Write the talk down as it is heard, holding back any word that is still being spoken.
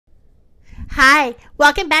Hi,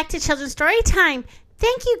 welcome back to Children's Story Time.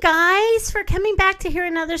 Thank you guys for coming back to hear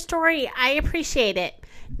another story. I appreciate it.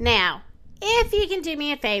 Now, if you can do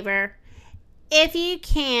me a favor, if you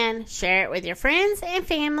can share it with your friends and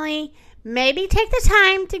family, maybe take the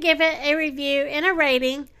time to give it a review and a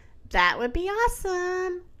rating, that would be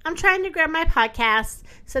awesome. I'm trying to grow my podcast,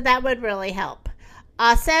 so that would really help.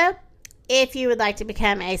 Also, if you would like to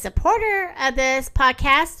become a supporter of this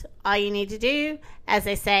podcast, all you need to do, as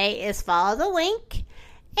they say, is follow the link.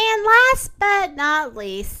 And last but not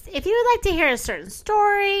least, if you would like to hear a certain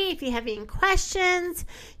story, if you have any questions,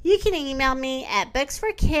 you can email me at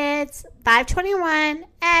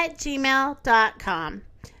booksforkids521@gmail.com.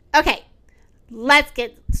 Okay, let's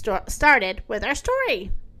get started with our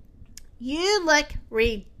story. "You look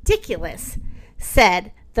ridiculous,"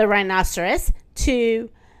 said the rhinoceros to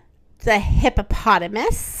the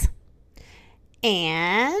hippopotamus.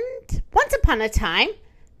 And once upon a time,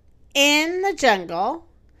 in the jungle,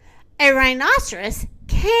 a rhinoceros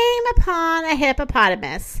came upon a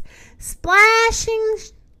hippopotamus, splashing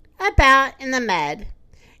about in the mud.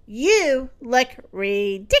 "You look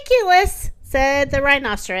ridiculous," said the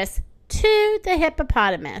rhinoceros to the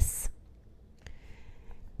hippopotamus.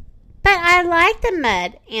 "But I like the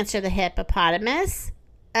mud," answered the hippopotamus.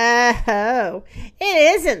 "Oh,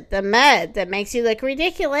 it isn't the mud that makes you look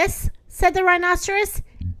ridiculous," said the rhinoceros.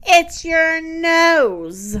 "It's your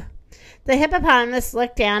nose." The hippopotamus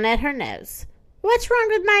looked down at her nose. "What's wrong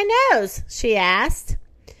with my nose?" she asked.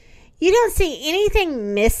 "You don't see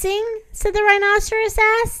anything missing?" said the rhinoceros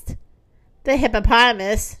asked. The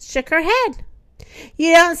hippopotamus shook her head.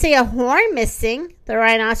 "You don't see a horn missing?" the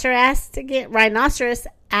rhinoceros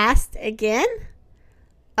asked again.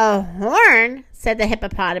 "A horn?" said the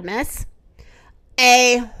hippopotamus.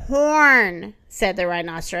 "A horn," said the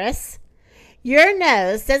rhinoceros. "Your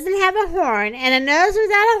nose doesn't have a horn, and a nose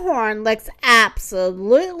without a horn looks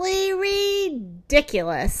absolutely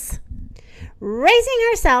ridiculous." Raising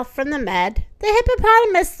herself from the mud, the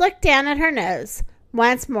hippopotamus looked down at her nose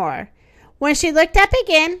once more. When she looked up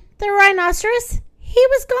again, the rhinoceros, he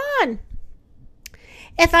was gone.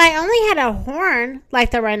 "If I only had a horn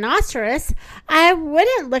like the rhinoceros, I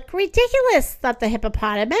wouldn't look ridiculous," thought the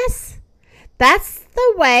hippopotamus. That's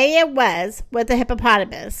the way it was with the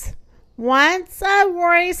hippopotamus. Once a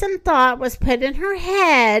worrisome thought was put in her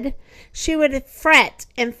head, she would fret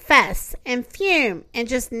and fuss and fume and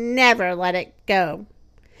just never let it go.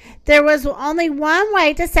 There was only one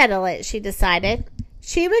way to settle it, she decided.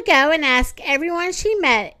 She would go and ask everyone she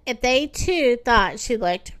met if they too thought she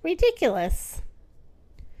looked ridiculous.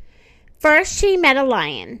 First, she met a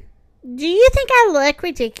lion. "Do you think I look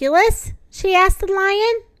ridiculous?" she asked the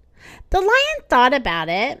lion. The lion thought about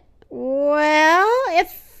it. "Well,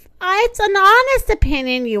 if it's an honest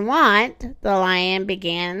opinion you want," the lion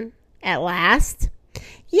began at last.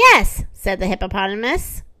 "Yes," said the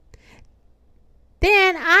hippopotamus.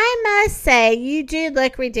 "Then I must say you do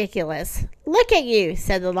look ridiculous. Look at you,"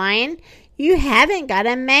 said the lion. "You haven't got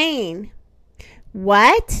a mane."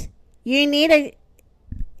 "What you need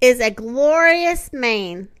is a glorious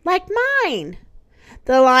mane like mine."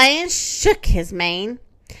 The lion shook his mane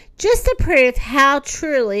just to prove how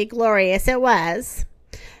truly glorious it was.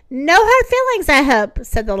 "No hard feelings, I hope,"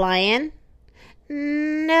 said the lion.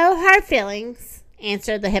 "No hard feelings,"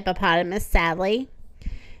 answered the hippopotamus sadly.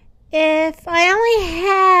 "If I only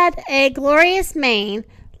had a glorious mane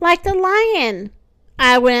like the lion,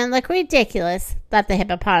 I wouldn't look ridiculous," thought the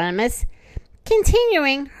hippopotamus,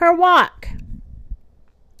 continuing her walk.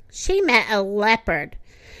 She met a leopard.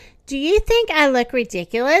 "Do you think I look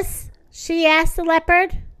ridiculous?" she asked the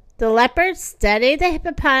leopard. The leopard studied the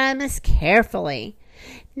hippopotamus carefully.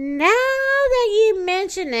 "Now that you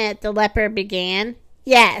mention it," the leopard began.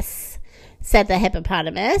 "Yes," said the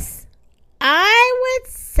hippopotamus. "I would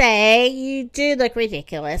say you do look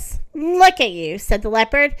ridiculous. Look at you," said the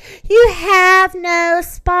leopard. "You have no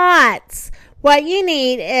spots. What you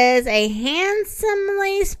need is a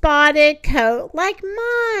handsomely spotted coat like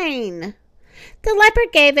mine." The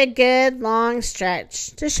leopard gave a good long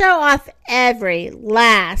stretch to show off every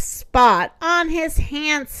last spot on his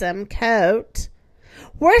handsome coat.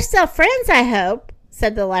 "We're still friends, I hope,"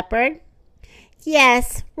 said the leopard.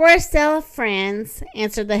 "Yes, we're still friends,"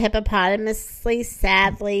 answered the hippopotamus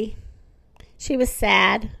sadly. She was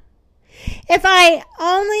sad. If only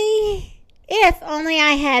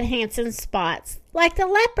I had handsome spots like the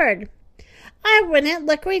leopard, I wouldn't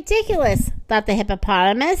look ridiculous," thought the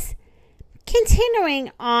hippopotamus,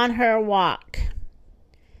 continuing on her walk.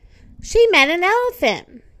 She met an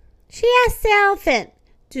elephant. She asked the elephant,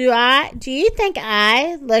 Do you think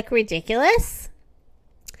I look ridiculous?"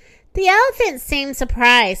 The elephant seemed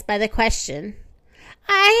surprised by the question.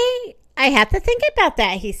 I have to think about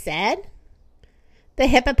that, he said. The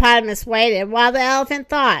hippopotamus waited while the elephant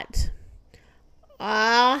thought.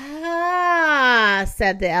 Ah,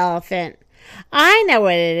 said the elephant. I know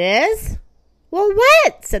what it is. Well,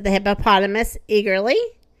 what? Said the hippopotamus eagerly.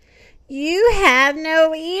 You have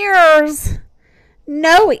no ears.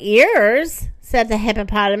 No ears, said the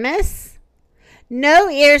hippopotamus. No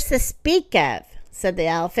ears to speak of, said the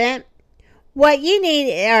elephant. What you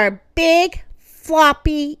need are big,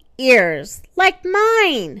 floppy ears, like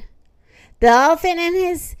mine. The elephant and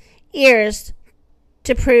his ears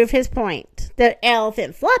to prove his point. The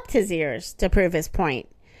elephant flopped his ears to prove his point.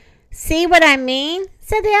 See what I mean?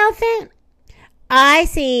 Said the elephant. I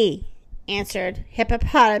see, answered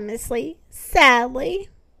hippopotamusly, sadly.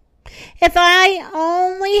 If I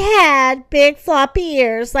only had big floppy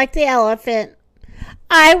ears like the elephant,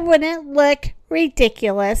 I wouldn't look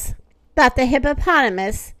ridiculous, thought the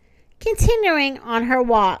hippopotamus, continuing on her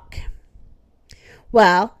walk.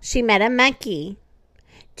 Well, she met a monkey.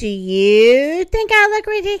 Do you think I look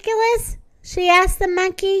ridiculous? She asked the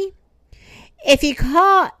monkey. If you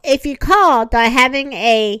called by having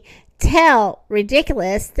a tail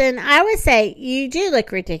ridiculous, then I would say you do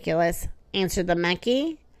look ridiculous, answered the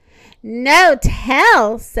monkey. No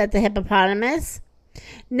tail, said the hippopotamus.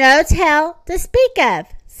 No tail to speak of,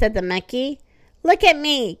 said the monkey. Look at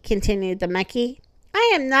me, continued the monkey.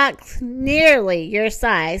 I am not nearly your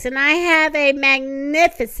size, and I have a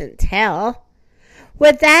magnificent tail.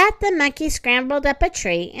 With that, the monkey scrambled up a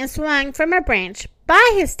tree and swung from a branch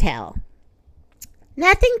by his tail.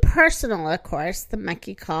 Nothing personal, of course, the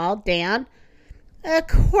monkey called down. Of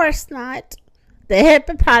course not, the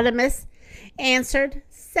hippopotamus answered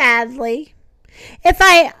sadly. If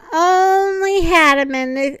I only had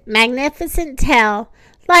a magnificent tail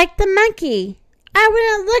like the monkey, I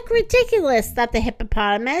wouldn't look ridiculous, thought the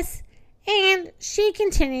hippopotamus, and she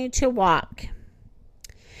continued to walk.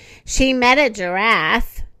 She met a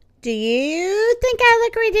giraffe. Do you think I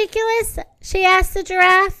look ridiculous? She asked the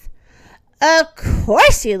giraffe. Of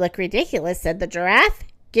course you look ridiculous, said the giraffe,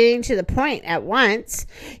 getting to the point at once.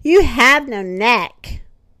 You have no neck.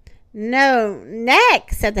 No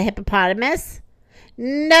neck, said the hippopotamus.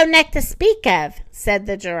 No neck to speak of, said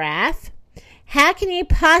the giraffe. How can you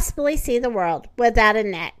possibly see the world without a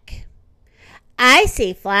neck? I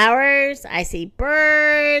see flowers, I see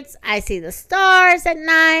birds, I see the stars at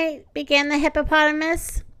night, began the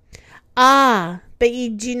hippopotamus. Ah, but you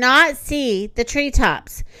do not see the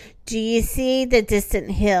treetops. Do you see the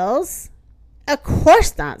distant hills? Of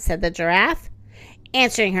course not, said the giraffe,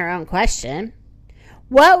 answering her own question.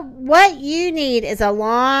 What you need is a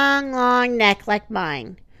long, long neck like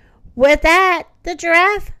mine. With that, the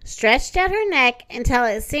giraffe stretched out her neck until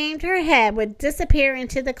it seemed her head would disappear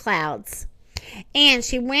into the clouds. And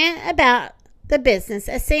she went about the business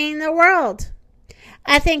of seeing the world.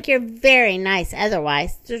 I think you're very nice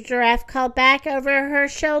otherwise, the giraffe called back over her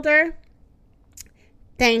shoulder.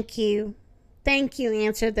 Thank you,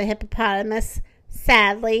 answered the hippopotamus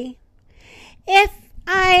sadly. If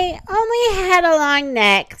I only had a long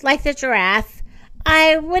neck like the giraffe,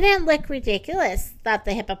 I wouldn't look ridiculous, thought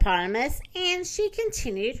the hippopotamus, and she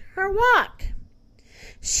continued her walk.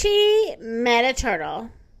 She met a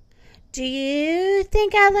turtle. Do you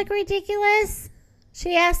think I look ridiculous?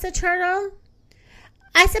 She asked the turtle.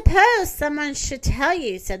 I suppose someone should tell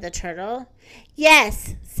you, said the turtle.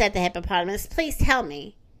 Yes, said the hippopotamus, please tell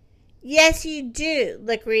me. Yes, you do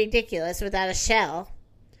look ridiculous without a shell.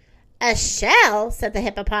 A shell, said the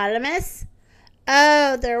hippopotamus.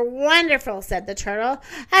 Oh, they're wonderful, said the turtle.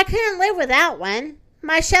 I couldn't live without one.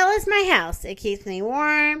 My shell is my house. It keeps me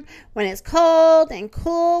warm when it's cold and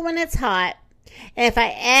cool when it's hot. And if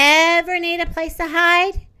I ever need a place to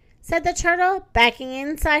hide, said the turtle, backing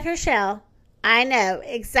inside her shell, I know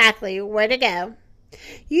exactly where to go.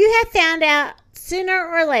 You have found out sooner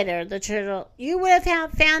or later, the turtle. You would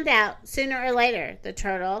have found out sooner or later, the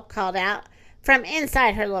turtle called out from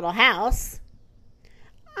inside her little house.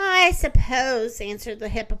 I suppose, answered the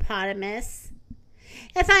hippopotamus.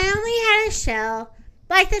 If I only had a shell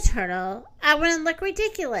like the turtle, I wouldn't look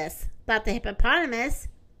ridiculous, thought the hippopotamus,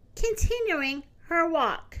 continuing her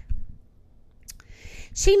walk.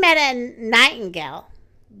 She met a nightingale.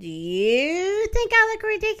 Do you think I look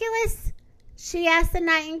ridiculous? She asked the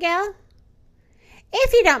nightingale.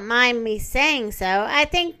 If you don't mind me saying so, I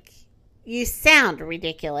think you sound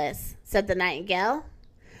ridiculous, said the nightingale.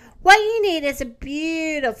 What you need is a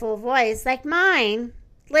beautiful voice like mine.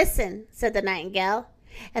 Listen, said the nightingale.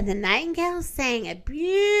 And the nightingale sang a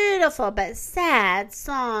beautiful but sad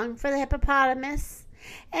song for the hippopotamus.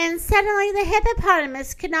 and suddenly the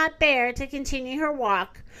hippopotamus could not bear to continue her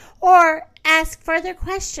walk or ask further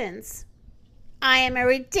questions. I am a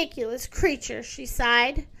ridiculous creature, she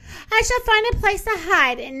sighed. I shall find a place to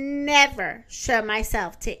hide and never show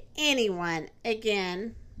myself to anyone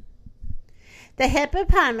again. The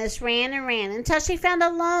hippopotamus ran and ran until she found a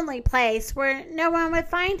lonely place where no one would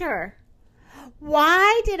find her.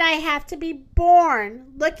 Why did I have to be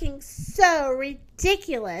born looking so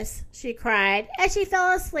ridiculous? She cried as she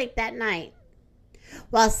fell asleep that night.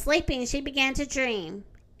 While sleeping, she began to dream,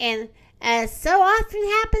 and as so often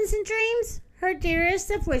happens in dreams, her dearest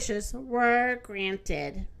of wishes were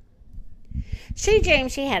granted. She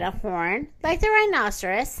dreamed she had a horn like the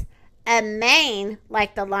rhinoceros, a mane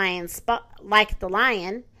like the lion,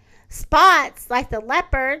 spots like the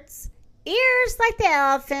leopards, ears like the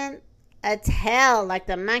elephant, a tail like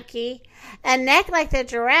the monkey, a neck like the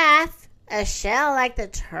giraffe, a shell like the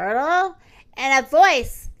turtle, and a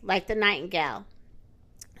voice like the nightingale.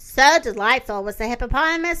 So delightful was the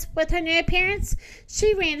hippopotamus with her new appearance,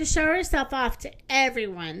 she ran to show herself off to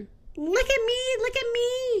everyone. Look at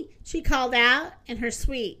me, she called out in her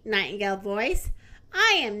sweet nightingale voice.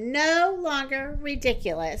 I am no longer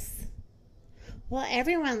ridiculous. Well,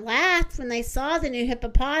 everyone laughed when they saw the new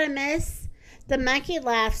hippopotamus. The monkey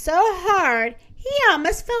laughed so hard he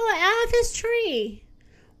almost fell out of his tree.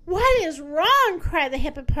 What is wrong? Cried the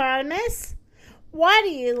hippopotamus. Why do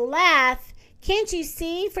you laugh? Can't you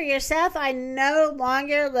see for yourself I no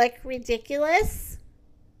longer look ridiculous?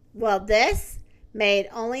 Well, this made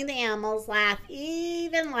only the animals laugh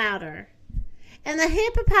even louder. And the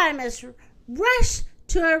hippopotamus rushed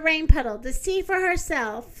to a rain puddle to see for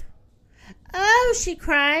herself. Oh, she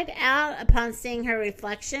cried out upon seeing her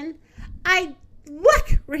reflection, I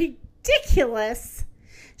look ridiculous.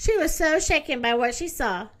 She was so shaken by what she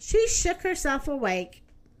saw, she shook herself awake.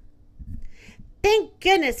 Thank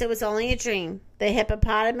goodness it was only a dream. The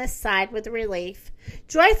hippopotamus sighed with relief.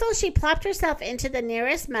 Joyful, she plopped herself into the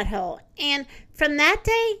nearest mud hole, and from that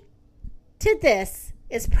day to this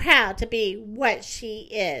is proud to be what she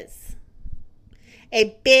is.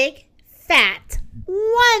 A big, fat,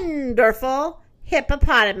 wonderful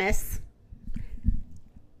hippopotamus.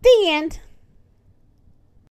 The end.